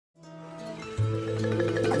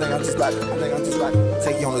about to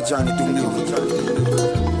take you on a journey through music.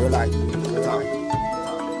 Real life.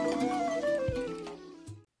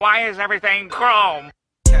 Why is everything chrome?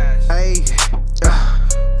 Hey,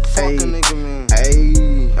 fuck a nigga, man. Hey,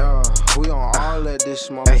 we on all that this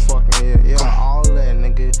motherfucking here. Yeah, all that,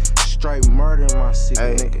 nigga. Straight murder in my city,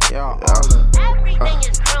 nigga. Yeah, all that.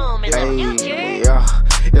 Everything is chrome in the future.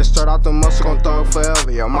 Yeah, straight out the muscle, gon' throw it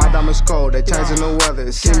forever. Yeah, my diamond's cold, they changing the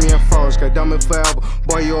weather. See me and froze, get dumb it forever.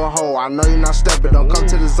 Boy, you a hoe, I know you not stepping. Don't come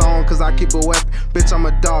to the zone, cause I keep a weapon. Bitch, I'm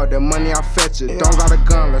a dog, that money I fetch it. Don't got a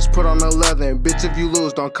gun, let's put on the leather. And bitch, if you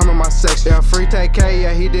lose, don't come in my section. Yeah, free TK,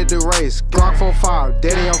 yeah, he did the race. Glock 45,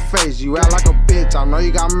 dead in your face. You act like a bitch, I know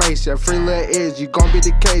you got mace. Yeah, free little edge, you gon' be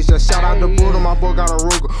the case. Yeah, shout out to Buddha, my boy got a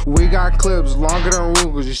Ruger. We got clips longer than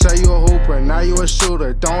Rugers. You say you a hooper, now you a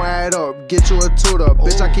shooter. Don't add up, get you a tutor.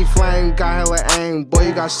 Bitch, I keep flame, got hella aim. Boy,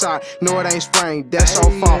 you got shot, no it ain't sprain. That's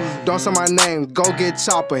your fault, don't say my name. Go get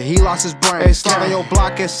Chopper, he lost his brain. Hey, slide on your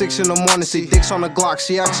block at 6 in the morning. See dicks on the Glock,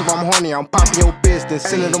 she asks if I'm horny. I'm popping your business,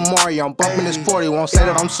 send it to Mario. I'm bumping this 40, won't say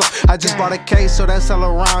that I'm sorry. I just bought a case, so that's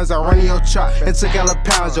hella rounds. I run in your trap and took hella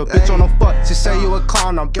pounds. Your bitch on the fuck, she say you a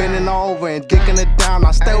clown. I'm bending over and dicking it down.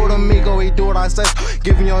 I stay with amigo, he do what I say.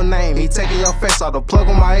 Giving your name, he taking your face out the plug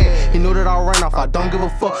on my head. He knew that I ran off, I don't give a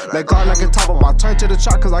fuck. That Glock like a top up, I turn to the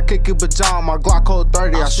truck cause I kick it bajam. My Glock code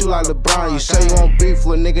 30, I shoot like LeBron. You say you want beef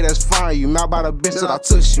with a nigga, that's fine. You mad by the bitch that I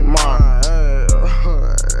took, she mine.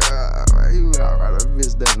 You mad by the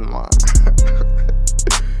bitch that's mine.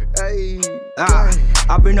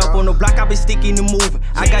 I been up on the block, I been sticking and moving.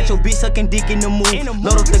 I got your bitch sucking dick in the movie.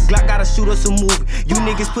 Load up the Glock, gotta shoot us a movie. You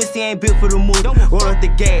niggas pussy ain't built for the movie. Roll up the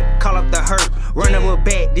gag, call up the hurt. Run up a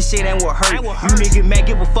bat, this shit ain't what hurt. You niggas mad,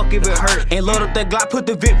 give a fuck if it hurt. And load up the Glock, put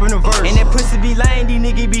the VIP in the verse. And that pussy be lying, these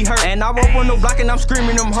niggas be hurt. And I roll on the block and I'm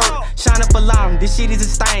screaming them hurt. Shine up alarm, this shit is a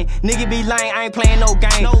stain. Nigga be lying, I ain't playing no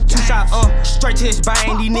game. 2 shots, straight to his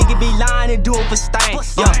brain. These niggas be lying and do it for stain.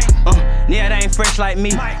 Yeah, they ain't fresh like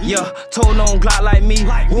me. Yeah, told on Glock like me.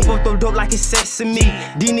 Whoop up the dope like it's sesame.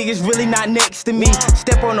 These niggas really not next to me.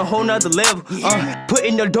 Step on a whole nother level.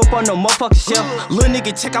 Putting the dope on the motherfucking shelf. Little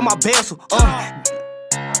nigga, check out my bezel.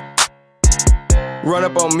 Run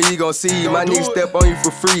up on me, gon' see. My niggas step on you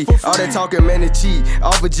for free. All that talking, man, it cheat.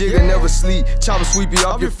 Off a jigger, never sleep. Chopper sweep you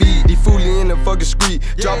off your feet. Deefooley in the fucking street.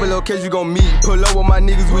 Drop a location, you gon' meet. Pull up with my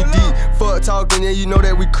niggas, we deep. Fuck talking, yeah, you know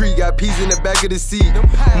that we creep. Got peas in the back of the seat.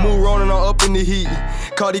 Move rolling on up in the heat.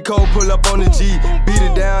 Cardi Cole pull up on the G. Beat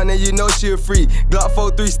it down, and you know she a free. Glock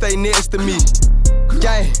 43 stay next to me.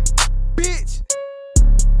 Gang, bitch.